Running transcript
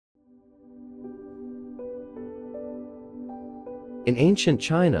In ancient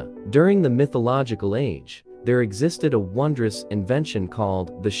China, during the mythological age, there existed a wondrous invention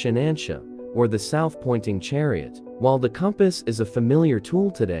called the Shinansha, or the South-Pointing Chariot. While the compass is a familiar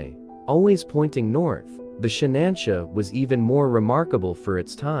tool today, always pointing north, the Shinansha was even more remarkable for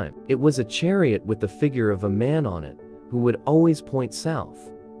its time. It was a chariot with the figure of a man on it, who would always point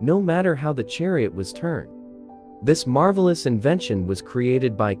south, no matter how the chariot was turned. This marvelous invention was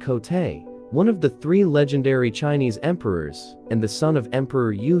created by Kotei, one of the 3 legendary Chinese emperors, and the son of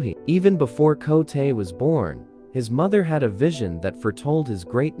Emperor Yu. Even before Kotei was born, his mother had a vision that foretold his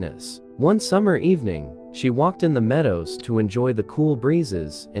greatness. One summer evening, she walked in the meadows to enjoy the cool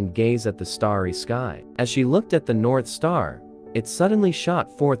breezes and gaze at the starry sky. As she looked at the North Star, it suddenly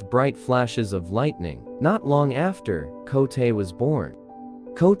shot forth bright flashes of lightning. Not long after, Kotei was born.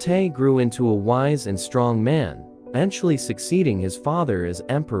 Kotei grew into a wise and strong man, eventually succeeding his father as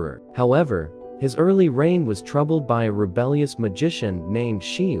emperor. However, his early reign was troubled by a rebellious magician named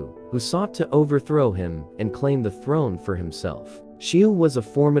Shiyu, who sought to overthrow him and claim the throne for himself. Shiyu was a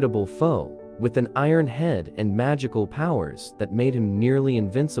formidable foe, with an iron head and magical powers that made him nearly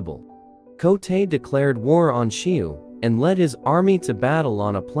invincible. Kotei declared war on Shiyu and led his army to battle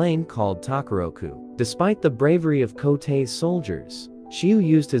on a plain called Takaroku. Despite the bravery of Kotei's soldiers, Shiyu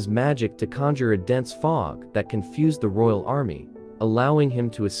used his magic to conjure a dense fog that confused the royal army, allowing him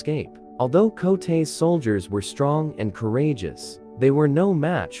to escape. Although Kotei's soldiers were strong and courageous, they were no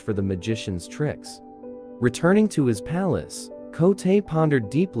match for the magician's tricks. Returning to his palace, Kotei pondered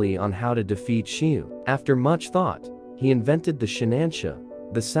deeply on how to defeat Shiyu. After much thought, he invented the Shinansha,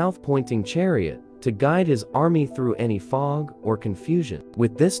 the South-Pointing Chariot, to guide his army through any fog or confusion.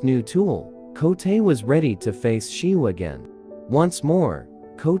 With this new tool, Kotei was ready to face Shiyu again. Once more,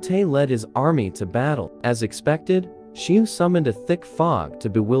 Kotei led his army to battle. As expected, Shiyu summoned a thick fog to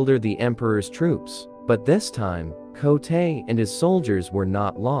bewilder the emperor's troops. But this time, Kotei and his soldiers were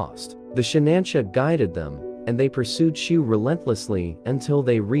not lost. The Shinansha guided them, and they pursued Shiyu relentlessly until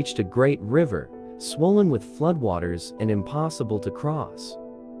they reached a great river, swollen with floodwaters and impossible to cross.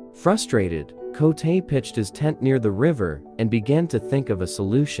 Frustrated, Kotei pitched his tent near the river and began to think of a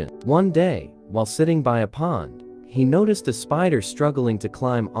solution. One day, while sitting by a pond, he noticed a spider struggling to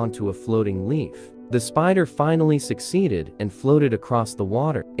climb onto a floating leaf. The spider finally succeeded and floated across the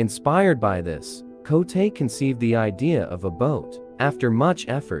water. Inspired by this, Kotei conceived the idea of a boat. After much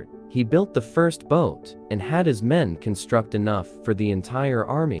effort, he built the first boat and had his men construct enough for the entire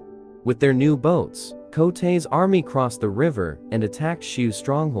army. With their new boats, Kotei's army crossed the river and attacked Shiyu's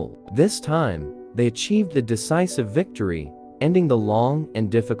stronghold. This time, they achieved a decisive victory, ending the long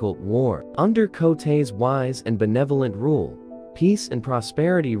and difficult war. Under Kotei's wise and benevolent rule, peace and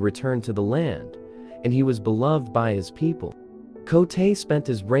prosperity returned to the land, and he was beloved by his people. Kotei spent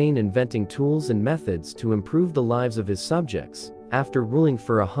his reign inventing tools and methods to improve the lives of his subjects. After ruling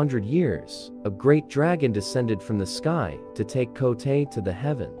for 100 years, a great dragon descended from the sky to take Kotei to the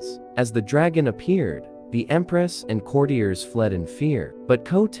heavens. As the dragon appeared, the empress and courtiers fled in fear. But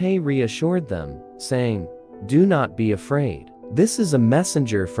Kotei reassured them, saying, "Do not be afraid. This is a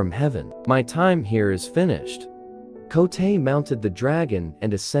messenger from heaven. My time here is finished." Kotei mounted the dragon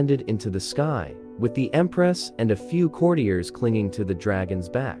and ascended into the sky, with the empress and a few courtiers clinging to the dragon's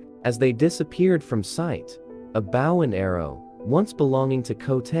back. As they disappeared from sight, a bow and arrow, once belonging to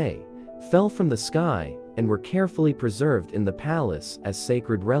Kotei, fell from the sky and were carefully preserved in the palace as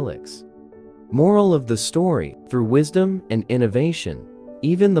sacred relics. Moral of the story: through wisdom and innovation,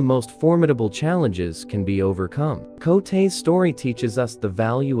 even the most formidable challenges can be overcome. Kotei's story teaches us the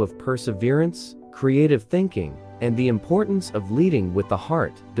value of perseverance, creative thinking, and the importance of leading with the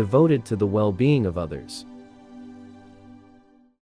heart devoted to the well-being of others.